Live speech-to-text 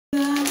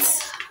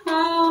That's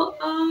how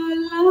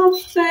our love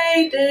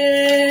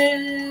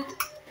faded.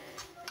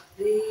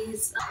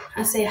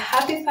 I say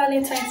happy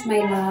Valentine's, my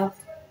love.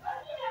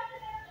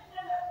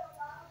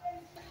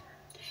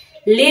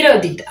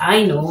 Little did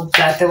I know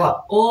that they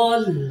were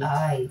all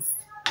lies.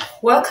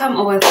 Welcome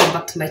or welcome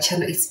back to my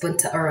channel. It's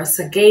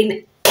Bonitah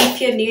again.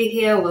 If you're new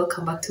here,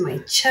 welcome back to my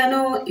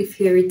channel. If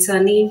you're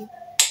returning,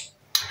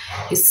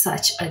 you're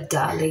such a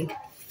darling.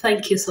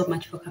 Thank you so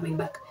much for coming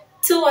back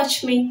to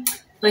watch me.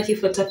 Thank you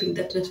for tapping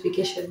that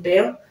notification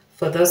bell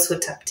for those who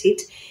tapped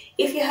it.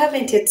 If you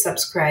haven't yet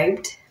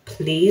subscribed,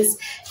 please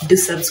do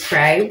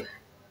subscribe.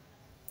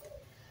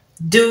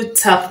 Do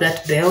tap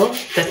that bell,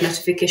 that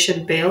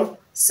notification bell,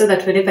 so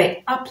that whenever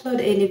I upload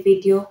any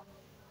video,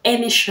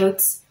 any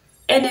shorts,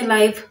 any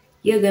live,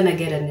 you're gonna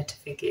get a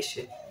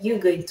notification. You're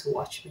going to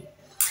watch me.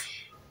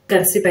 You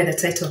can see by the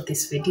title of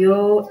this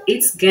video,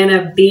 it's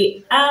gonna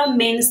be a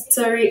main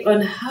story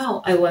on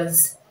how I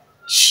was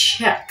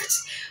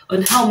shocked,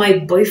 on how my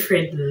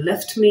boyfriend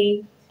left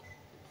me.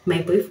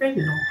 My boyfriend?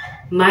 No.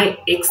 My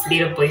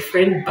ex-little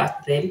boyfriend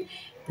back then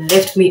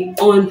left me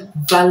on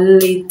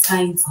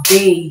Valentine's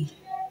Day.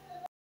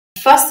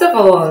 First of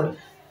all,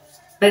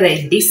 by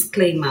the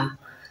disclaimer,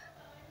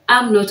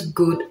 I'm not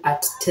good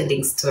at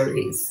telling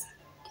stories.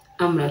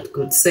 I'm not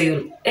good, so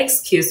you'll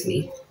excuse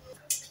me.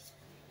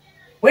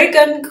 We're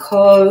gonna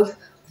call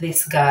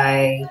this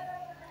guy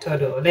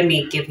Todo. Let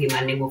me give him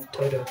a name of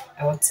Todo.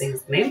 I won't say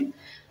his name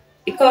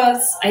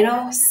because I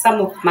know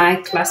some of my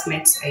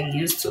classmates I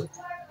used to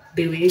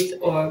be with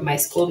or my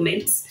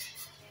schoolmates.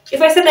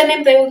 If I say the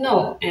name, they will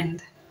know,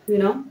 and you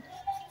know,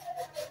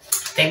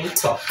 they will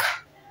talk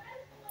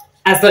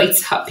as though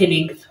it's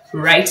happening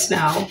right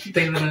now.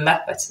 They will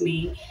laugh at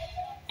me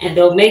and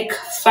they'll make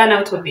fun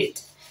out of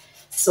it.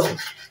 So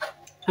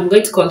I'm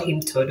going to call him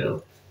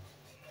Todo.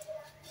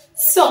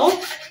 So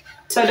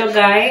Todo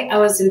guy, I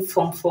was in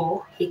Form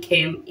 4. He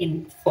came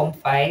in Form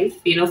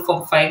 5. You know,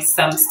 Form 5,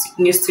 some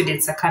new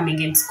students are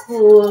coming in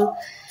school.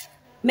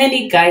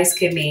 Many guys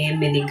came in,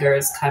 many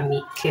girls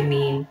came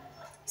in.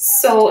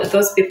 So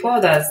those people,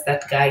 there's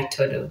that guy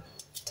Todo.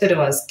 Todo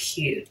was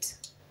cute.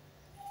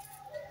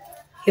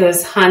 He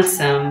was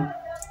handsome.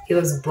 He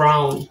was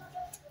brown.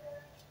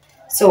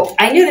 So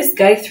I knew this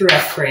guy through a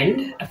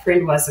friend. A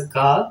friend was a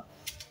girl.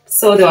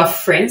 So they were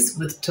friends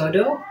with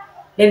Todo.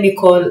 Let me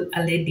call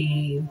a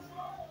lady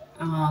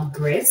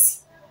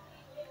Grace.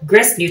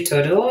 Grace knew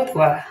Todo. They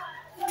were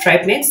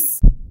tribe mates.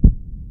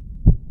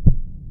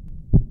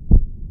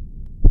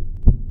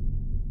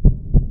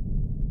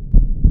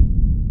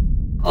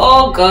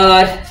 Oh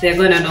God, they're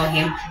gonna know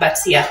him. But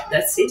yeah,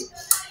 that's it.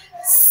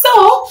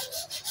 So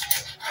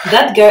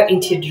that girl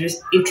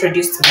introduced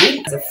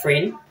me as a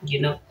friend,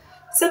 you know.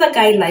 So the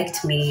guy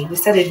liked me. We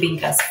started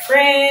being as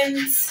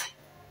friends.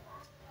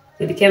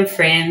 We became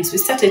friends. We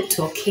started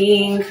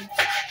talking.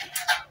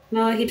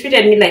 No, he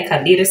treated me like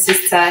a little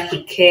sister.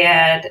 He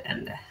cared,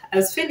 and I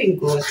was feeling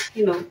good.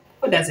 You know,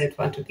 who doesn't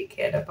want to be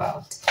cared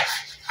about?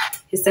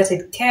 He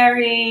started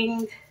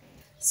caring.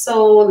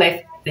 So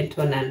life went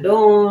on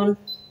alone.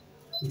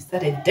 We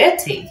started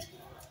dating.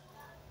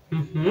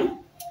 Time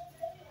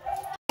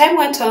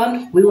went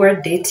on, we were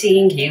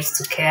dating. He used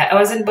to care. I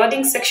was in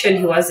boarding section,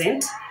 he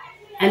wasn't.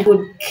 And he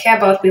would care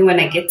about me when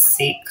I get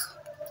sick.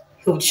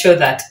 He would show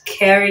that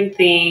caring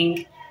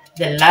thing,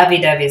 the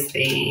lovey-dovey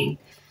thing.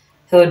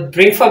 He would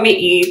bring for me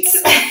eats,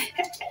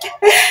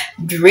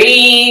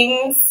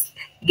 drinks,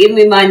 give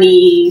me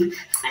money.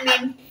 I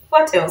mean,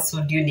 what else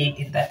would you need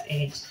in that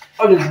age?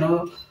 All we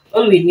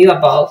knew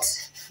about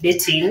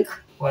dating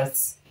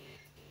was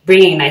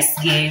bringing nice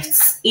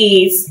gifts,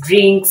 eats,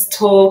 drinks,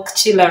 talk,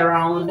 chill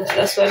around.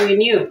 That's what we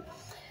knew.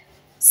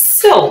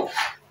 So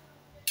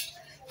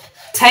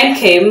time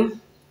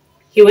came.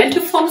 He went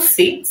to Form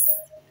 6.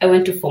 I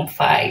went to Form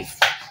 5.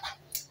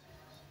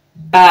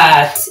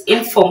 But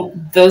in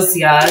those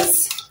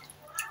years,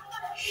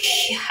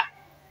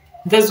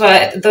 those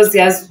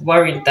years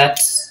weren't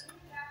that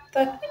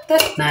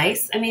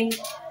nice. I mean,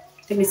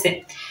 let me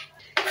say.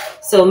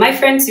 So my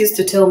friends used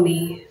to tell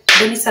me,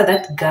 Bonitah,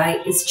 that guy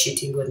is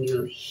cheating on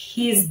you.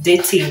 He's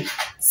dating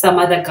some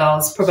other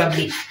girls,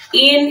 probably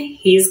in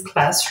his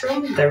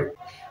classroom. There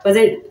was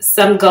it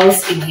some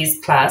girls in his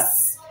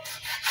class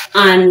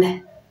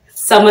and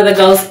some other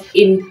girls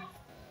in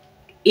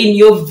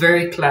your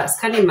very class.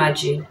 Can you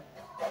imagine?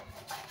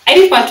 I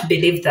didn't want to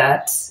believe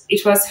that.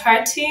 It was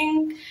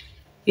hurting.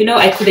 You know,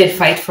 I couldn't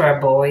fight for a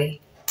boy.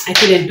 I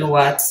couldn't do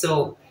what.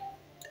 So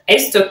I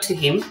used to talk to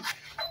him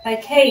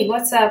like, hey,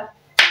 what's up?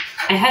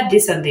 I had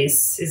this and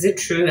this. Is it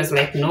true? I was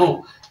like,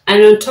 no.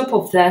 And on top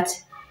of that,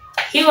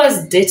 he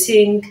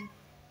dated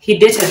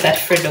that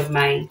friend of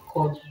mine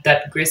called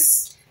that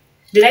Grace.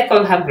 Did I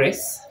call her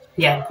Grace?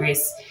 Yeah,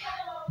 Grace.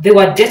 They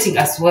were dating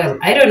as well.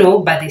 I don't know,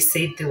 but they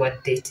said they were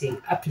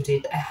dating. Up to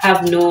date, I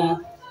have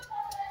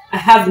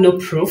no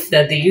proof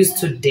that they used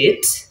to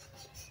date.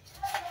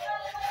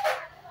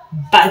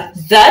 But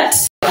that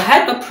I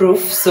had no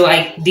proof, so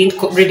I didn't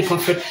really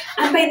confront.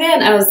 And by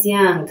then I was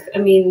young. I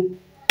mean,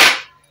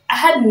 I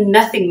had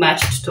nothing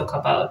much to talk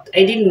about.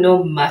 I didn't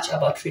know much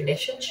about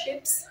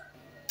relationships.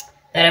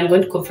 that I'm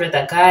going to confront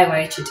the guy, why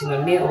are you cheating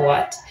on me or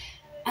what.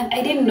 And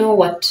I didn't know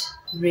what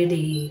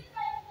really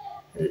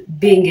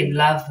being in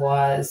love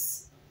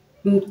was.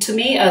 To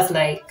me, I was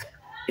like,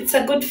 it's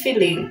a good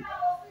feeling.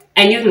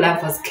 I knew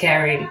love was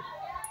caring,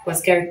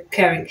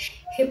 caring.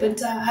 Hey, but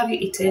have you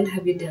eaten?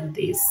 Have you done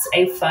this?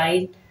 Are you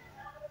fine?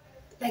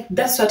 Like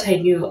that's what I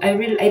knew. I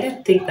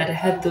didn't think that I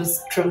had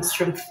those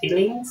strong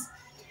feelings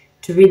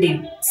to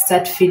really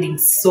start feeling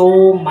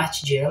so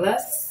much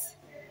jealous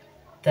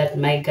that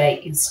my guy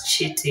is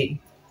cheating.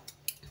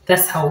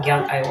 That's how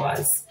young I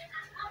was.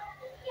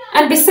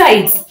 And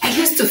besides, I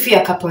used to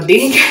fear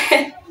coupling.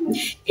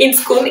 In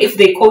school, if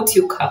they caught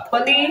you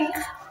coupling,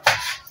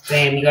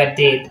 then you are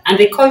dead. And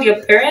they called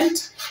your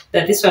parent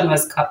that this one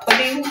was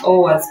coupling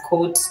or was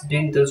caught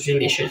doing those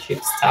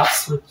relationship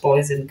stuffs with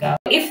boys and girls.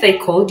 If they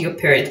called your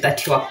parent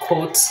that you are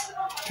caught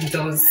in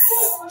those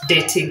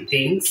dating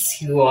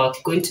things, you are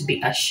going to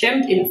be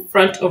ashamed in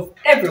front of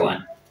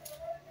everyone.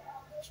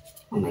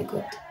 Oh my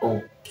god.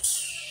 Oh.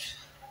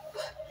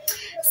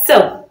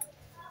 So,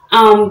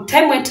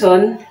 time went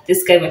on.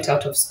 This guy went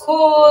out of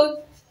school.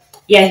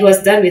 Yeah, he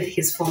was done with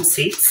his Form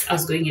 6. I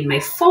was going in my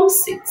Form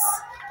 6.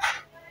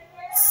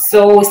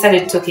 So we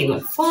started talking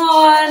on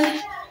phone.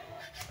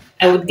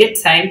 I would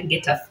get time to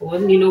get a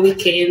phone,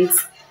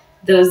 weekends.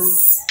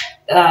 Those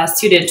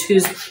students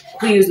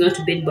who used not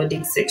to be in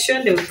boarding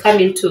section, they would come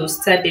in to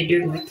study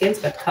during weekends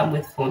but come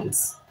with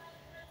phones.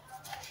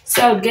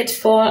 So I would get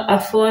a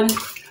phone,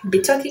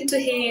 be talking to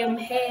him.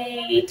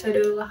 Hey,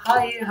 Todo, how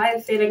are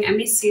you feeling? I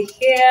miss you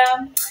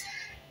here.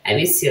 I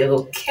miss you, a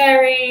little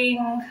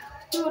caring.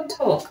 We would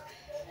talk.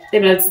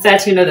 Then I'd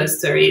start, those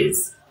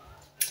stories.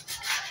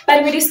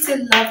 But will you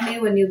still love me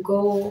when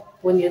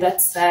you're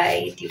that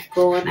side, you've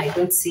gone, I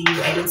don't see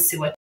you, I don't see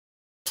what.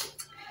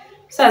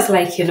 So I was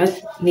like, you're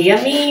not near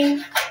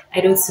me,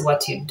 I don't see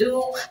what you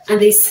do.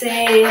 And they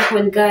say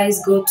when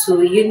guys go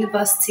to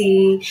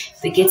university,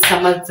 they get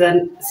some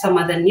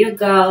other new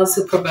girls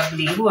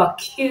who are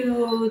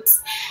cute,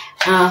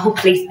 who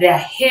plait their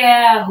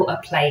hair, who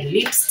apply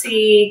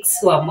lipsticks,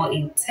 who are more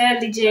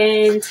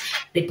intelligent.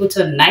 They put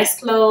on nice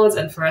clothes,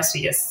 and for us,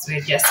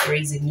 we're just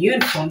raising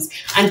uniforms.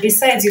 And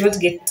besides, you want to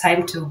get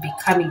time to be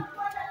coming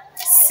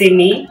see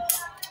me.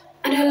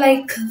 And I'm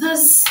like,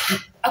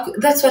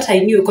 that's what I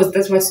knew, because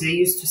that's what they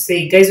used to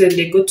say. Guys, when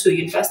they go to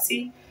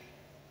university,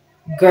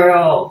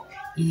 girl,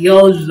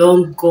 you're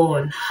long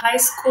gone. High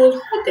school,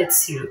 who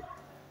dates you?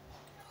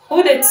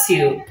 Who dates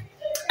you?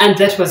 And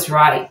that was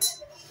right.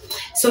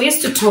 So we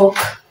used to talk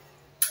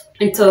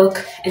and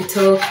talk and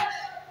talk.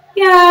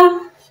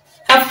 Yeah,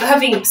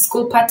 having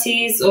school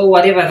parties or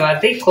whatever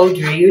they called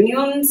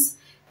reunions.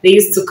 They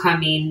used to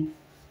come in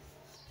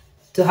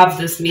to have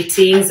those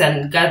meetings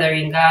and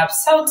gathering up.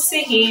 So I would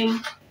see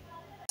him.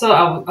 So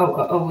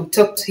I would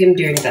talk to him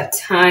during that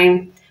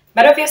time.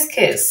 But obvious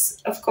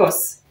case, of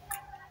course.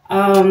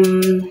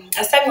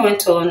 As time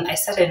went on, I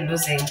started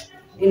losing.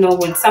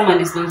 When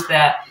someone is not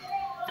there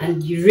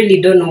and you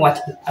really don't know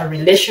what a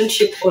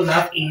relationship or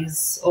love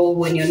is, or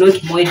when you're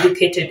not more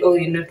educated or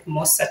you're not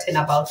more certain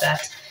about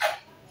that,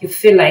 you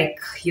feel like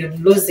you're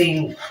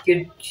losing.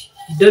 You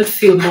don't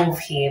feel more of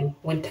him.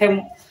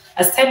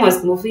 As time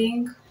was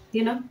moving,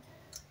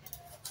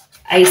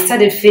 I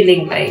started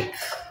feeling like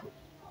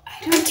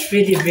I don't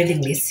really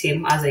miss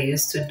him as I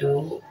used to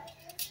do.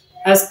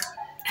 I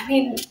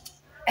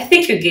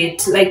think you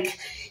get like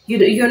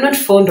you're not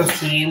fond of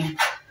him,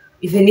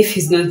 even if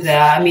he's not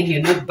there.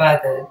 You're not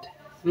bothered.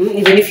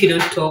 Even if you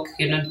don't talk,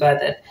 you're not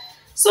bothered.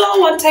 So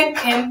one time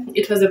came.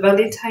 It was a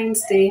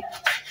Valentine's Day.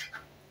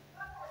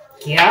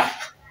 Yeah,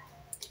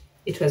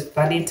 it was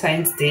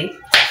Valentine's Day.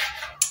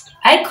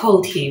 I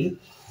called him.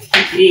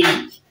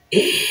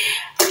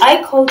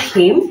 I called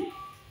him.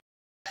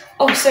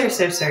 Oh,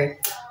 sorry.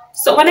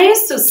 So when I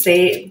used to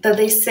say that,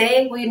 they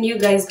say when you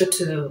guys go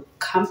to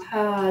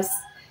campus,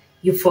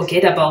 you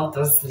forget about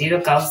those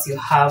little girls you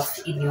have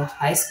in your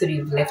high school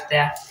you've left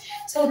there.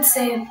 So I would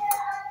say,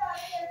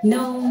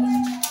 no,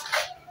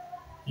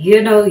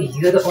 you're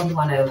the only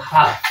one I'll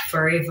have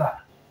forever.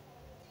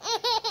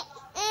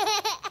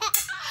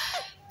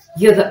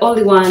 You're the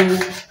only one.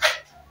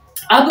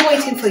 I'll be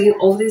waiting for you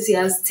all these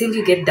years till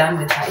you get done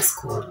with high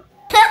school.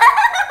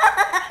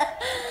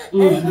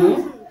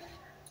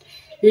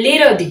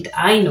 Little did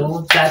I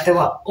know that they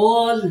were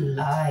all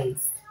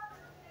lies.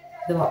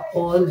 They were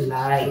all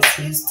lies.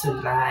 He used to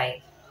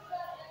lie.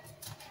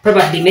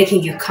 Probably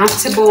making you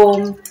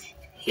comfortable.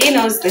 He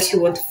knows that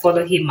you want to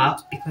follow him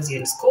up because you're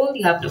in school,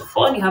 you have the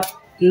phone, you have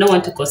no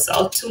one to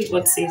consult to, you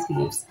want to see his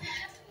moves.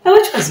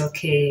 Which was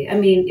okay.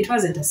 It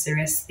wasn't a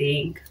serious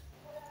thing.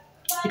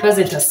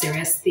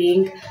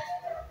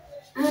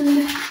 And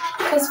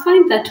it was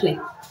fine that way.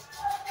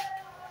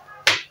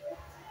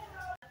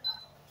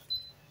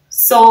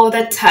 So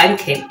that time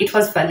came. It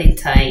was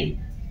Valentine.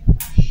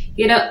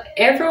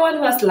 Everyone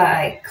was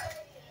like,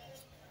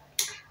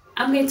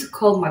 I'm going to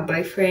call my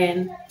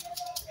boyfriend.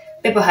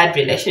 People had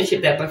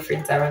relationships, their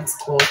boyfriends around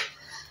school.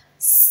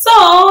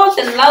 So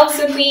the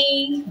lousy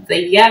me,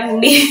 the young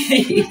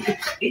me,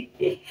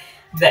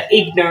 the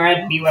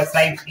ignorant me was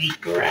like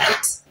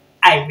ignorant.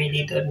 I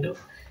really don't know.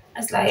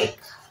 I was like,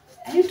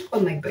 I need to call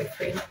my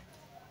boyfriend.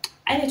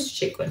 I need to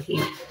check on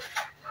him.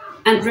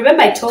 And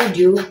remember, I told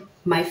you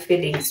my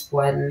feelings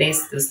were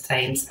less those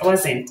times. I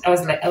wasn't. I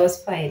was like, I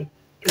was fine.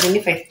 Even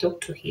if I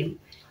talked to him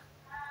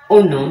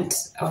or not,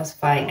 I was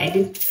fine. I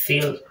didn't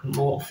feel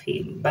more of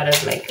him. But I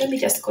was like, let me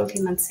just call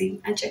him and see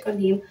and check on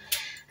him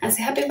and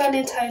say, Happy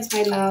Valentine's,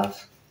 my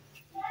love.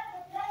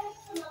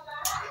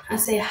 And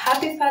say,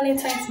 Happy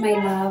Valentine's, my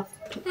love.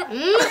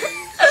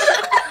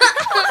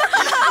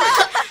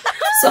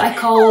 So I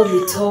called,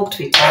 we talked.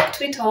 He was like,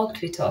 we talked.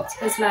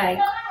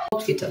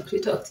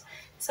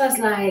 So I was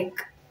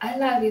like, I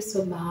love you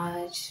so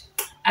much.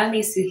 I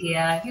miss you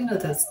here. You know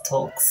those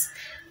talks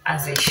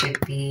as they should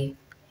be.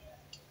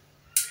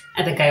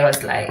 And the guy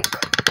was like,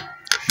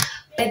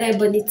 by the way,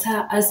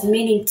 Bonita, I was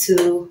meaning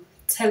to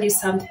tell you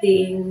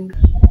something.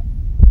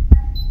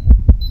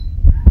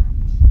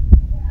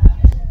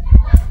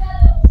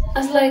 I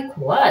was like,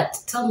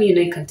 what? Tell me, you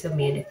know you can tell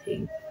me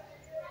anything.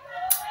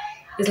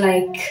 It's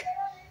like,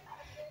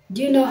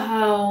 do you know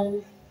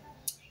how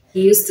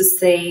he used to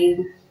say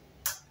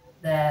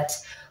that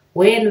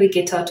when we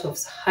get out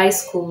of high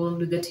school,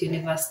 we go to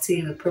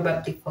university, we'll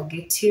probably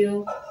forget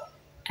you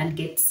and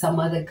get some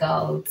other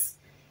girls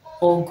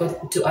or go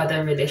into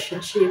other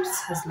relationships?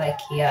 I was like,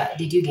 yeah,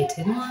 did you get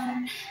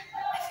anyone? I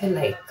feel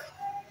like,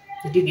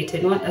 did you get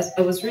anyone?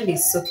 I was really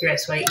so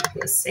curious why he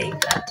was saying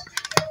that.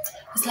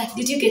 I was like,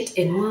 did you get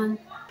anyone?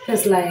 He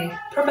was like,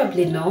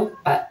 probably no,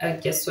 but I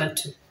just want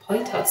to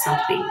point out some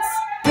things.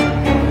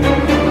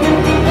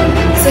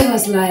 So he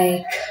was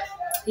like,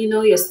 you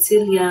know, you're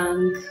still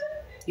young,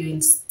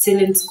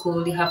 still in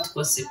school, you have to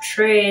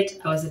concentrate.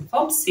 I was in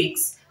Form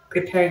 6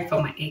 preparing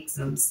for my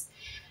exams.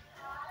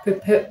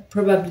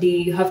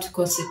 Probably you have to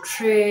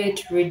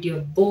concentrate, read your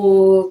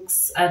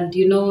books, and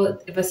you know,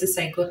 ever since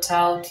I got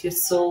out, you're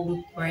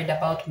so worried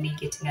about me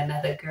getting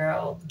another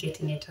girl,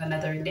 getting into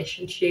another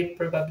relationship,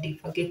 probably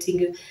forgetting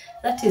you.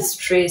 That is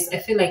stress. I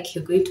feel like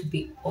you're going to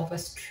be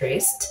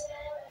overstressed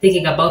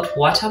thinking about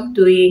what I'm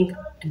doing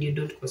and you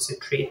don't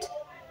concentrate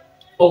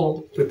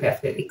or prepare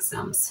for your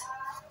exams.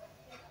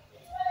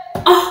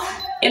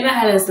 Oh, in my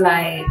head, I was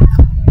like,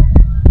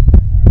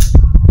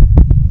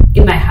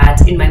 in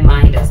my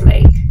mind, I was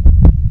like,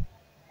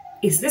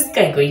 is this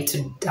guy going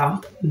to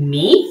dump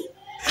me?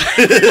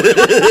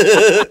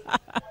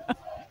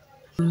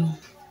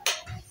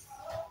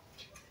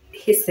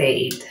 He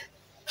said,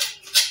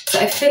 so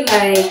I feel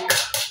like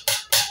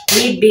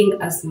me being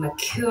as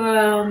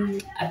mature,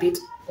 a bit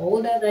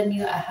older than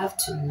you, I have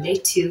to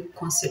let you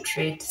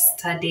concentrate,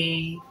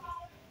 study,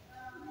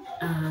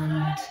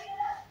 and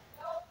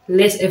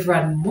let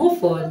everyone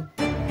move on.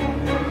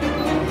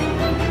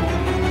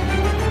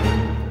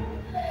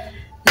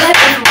 Let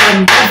everyone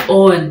move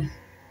on.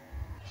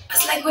 I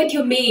was like, what do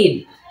you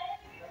mean?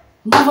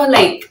 Move on,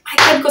 like I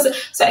can't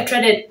concentrate. So I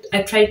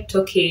tried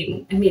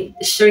talking,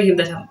 showing him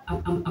that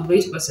I'm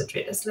going to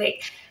concentrate. It's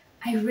like,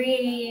 I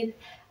read,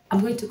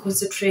 I'm going to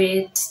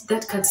concentrate.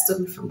 That can't stop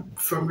me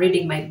from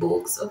reading my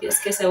books. Obvious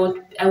case, I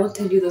won't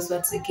tell you those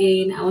words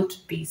again. I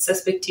won't be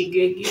suspecting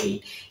you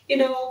again. You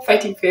know,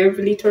 fighting for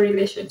every little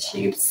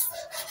relationships.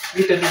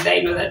 Little did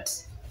I know that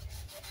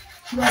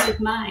he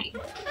wasn't mine.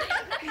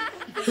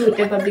 He would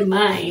never be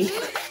mine.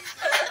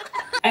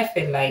 I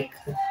feel like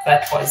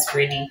that was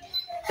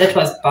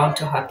bound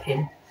to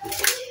happen.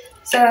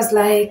 So I was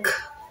like,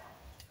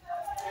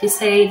 he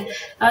said,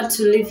 I want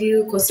to leave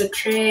you,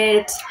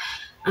 concentrate,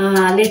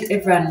 let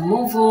everyone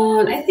move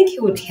on. I think he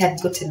had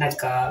gotten a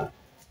girl.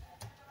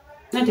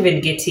 Not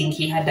even getting,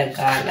 he had a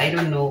girl. I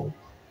don't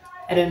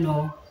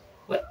know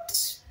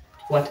what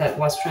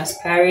was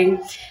transpiring.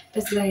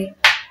 It's like,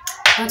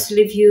 I want to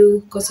leave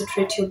you,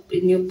 concentrate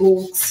in your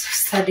books,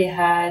 study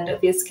hard.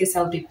 Obvious case,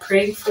 I'll be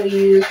praying for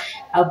you,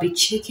 I'll be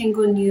checking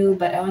on you,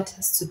 but I want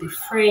us to be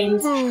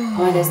friends. I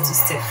want us to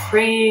stay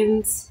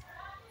friends.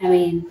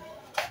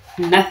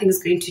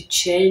 Nothing's going to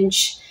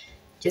change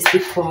just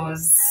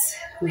because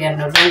we are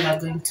no longer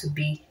going to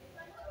be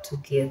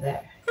together.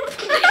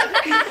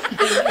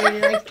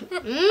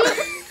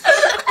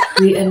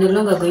 We are no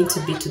longer going to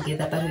be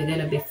together, but we're going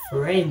to be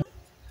friends.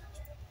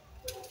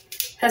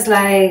 It's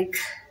like,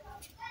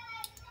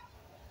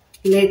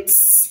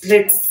 let's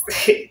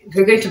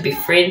we're going to be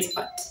friends,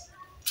 but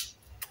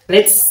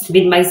let's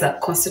minimize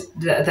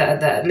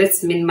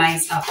let's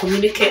minimize our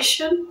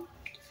communication.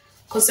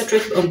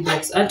 Concentrate on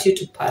books. I want you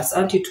to pass.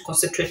 I want you to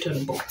concentrate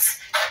on books.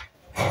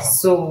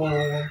 So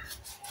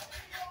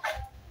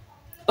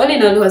all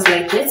in all, it was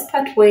like, let's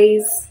part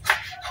ways.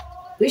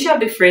 We shall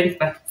be friends,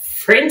 but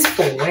friends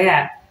for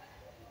where?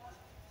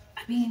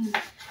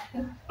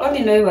 All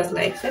in all, it was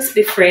like, let's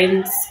be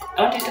friends.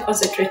 I want you to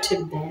concentrate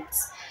on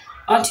books.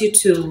 I want you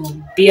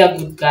to be a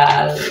good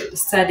girl,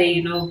 study,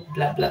 you know,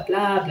 blah, blah,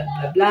 blah, blah,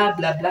 blah, blah,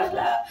 blah, blah,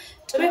 blah,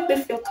 to make me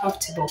feel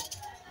comfortable.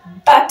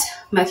 But,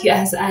 Matthew,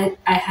 as I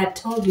had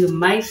told you,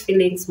 my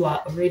feelings were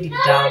already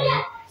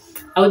down.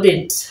 I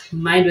wouldn't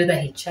mind whether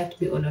he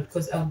checked me or not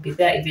because I would be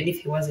there even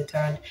if he wasn't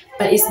around.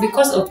 But it's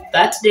because of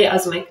that day I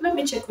was like, let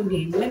me check on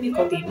him, let me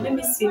call him, let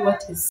me see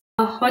what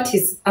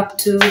he's up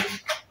to.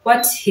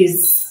 what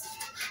he's,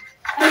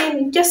 I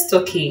mean, just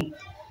talking.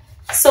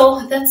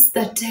 So that's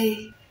the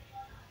day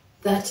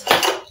that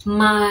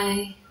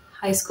my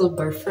high school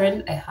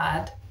boyfriend I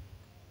had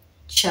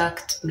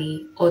chucked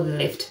me or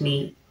left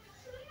me.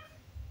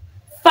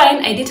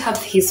 Fine, I did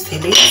have his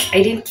feelings.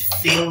 I didn't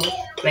feel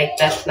like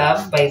that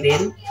love by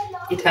then.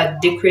 It had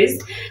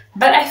decreased,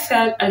 but I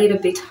felt a little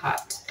bit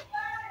hurt.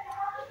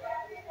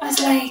 I was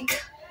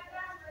like,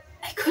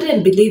 I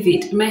couldn't believe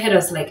it. In my head, I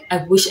was like,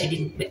 I wish I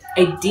didn't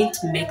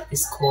make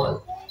this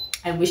call.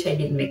 I wish I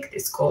didn't make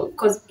this call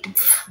because it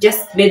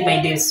just made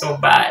my day so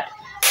bad.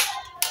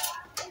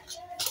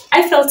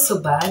 I felt so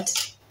bad.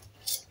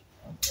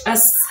 I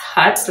was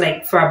hurt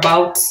like for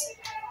about,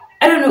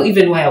 I don't know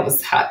even why I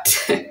was hurt.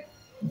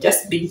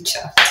 Just being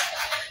chucked.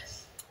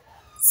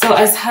 So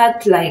I was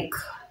hurt like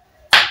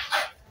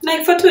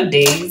for 2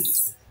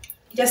 days.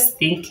 Just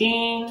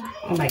thinking,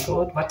 oh my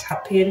god, what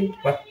happened?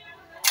 What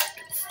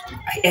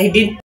I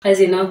did,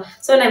 as you know.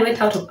 So when I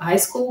went out of high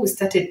school, we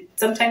started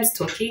sometimes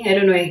talking. I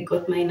don't know where he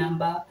got my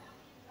number.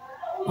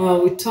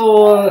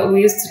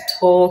 We used to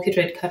talk. He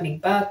tried coming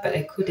back, but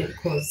I couldn't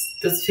because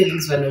those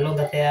feelings were no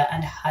longer there.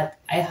 And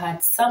I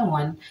had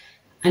someone,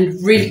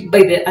 and really by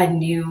then I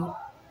knew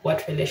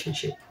what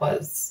relationship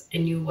was. I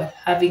knew what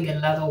having a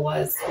lover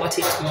was, what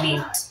it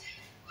meant,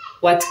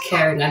 what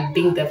caring and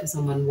being there for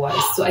someone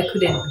was. So I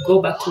couldn't go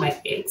back to my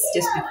ex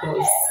just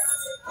because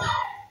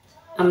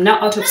I'm now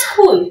out of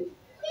school.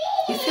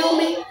 You feel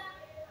me?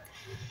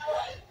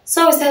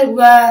 So I said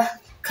we're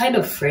kind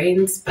of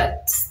friends,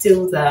 but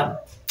still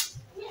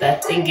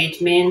that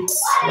engagement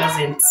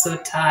wasn't so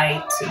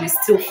tight. We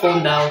still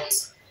found out.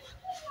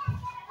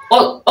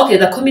 Oh, okay,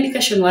 the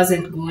communication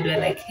wasn't good. We're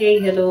like, hey,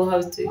 hello,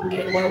 how's it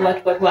doing?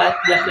 What, blah, blah,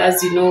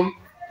 as you know,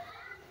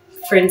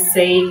 friends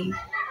say.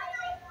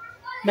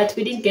 But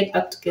we didn't get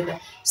back together.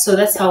 So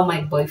that's how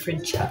my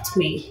boyfriend chucked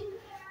me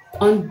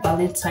on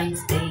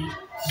Valentine's Day.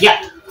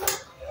 Yeah.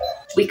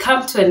 We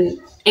come to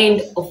an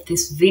end of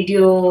this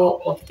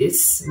video, of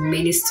this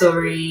mini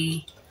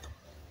story.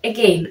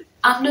 Again,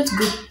 I'm not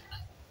good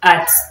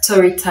at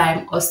story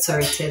time or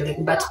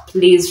storytelling, but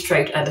please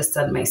try to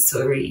understand my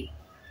story.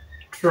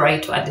 Try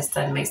to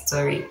understand my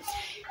story.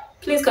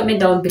 Please comment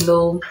down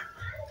below.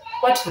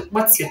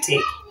 What's your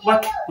take?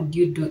 What would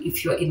you do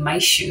if you're in my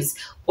shoes?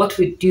 What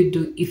would you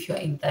do if you're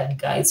in that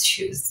guy's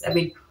shoes? I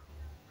mean,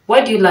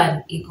 what do you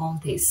learn in all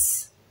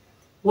this?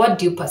 What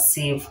do you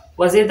perceive?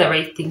 Was it the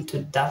right thing to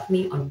dump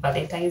me on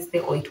Valentine's Day,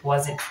 or it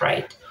wasn't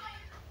right?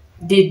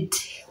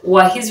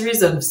 Were his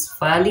reasons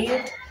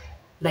valid?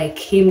 Like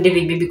him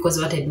leaving me because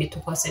he wanted me to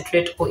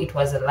concentrate, or it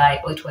was a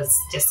lie, or it was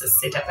just a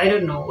setup? I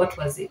don't know. What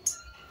was it?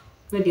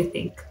 What do you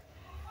think?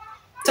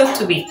 Talk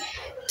to me.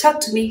 Talk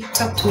to me.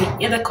 Talk to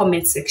me in the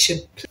comment section.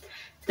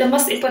 The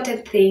most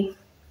important thing,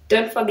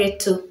 don't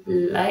forget to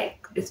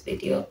like this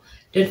video.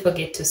 Don't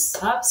forget to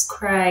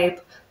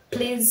subscribe.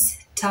 Please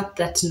tap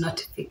that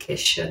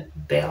notification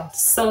bell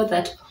so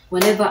that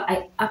whenever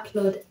I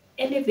upload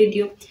any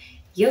video,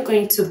 you're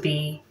going to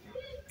be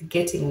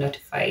getting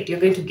notified.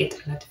 You're going to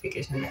get a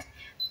notification that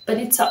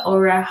Bonitah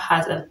Aura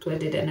has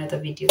uploaded another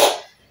video.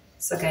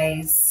 So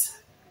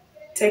guys,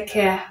 take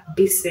care,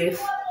 be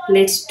safe.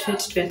 Let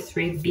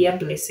 2023 be a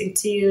blessing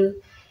to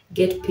you.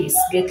 Get peace,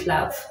 get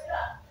love,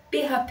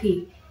 be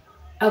happy.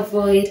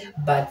 Avoid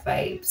bad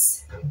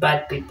vibes,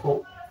 bad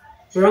people,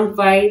 wrong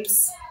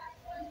vibes,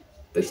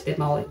 push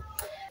them away.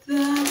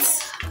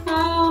 That's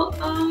how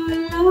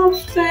our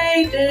love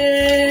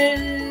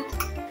faded.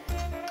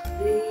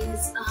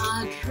 These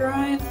are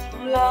dry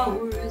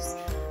flowers,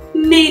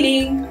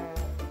 meaning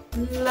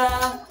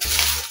love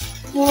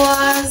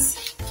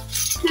was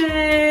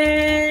dead.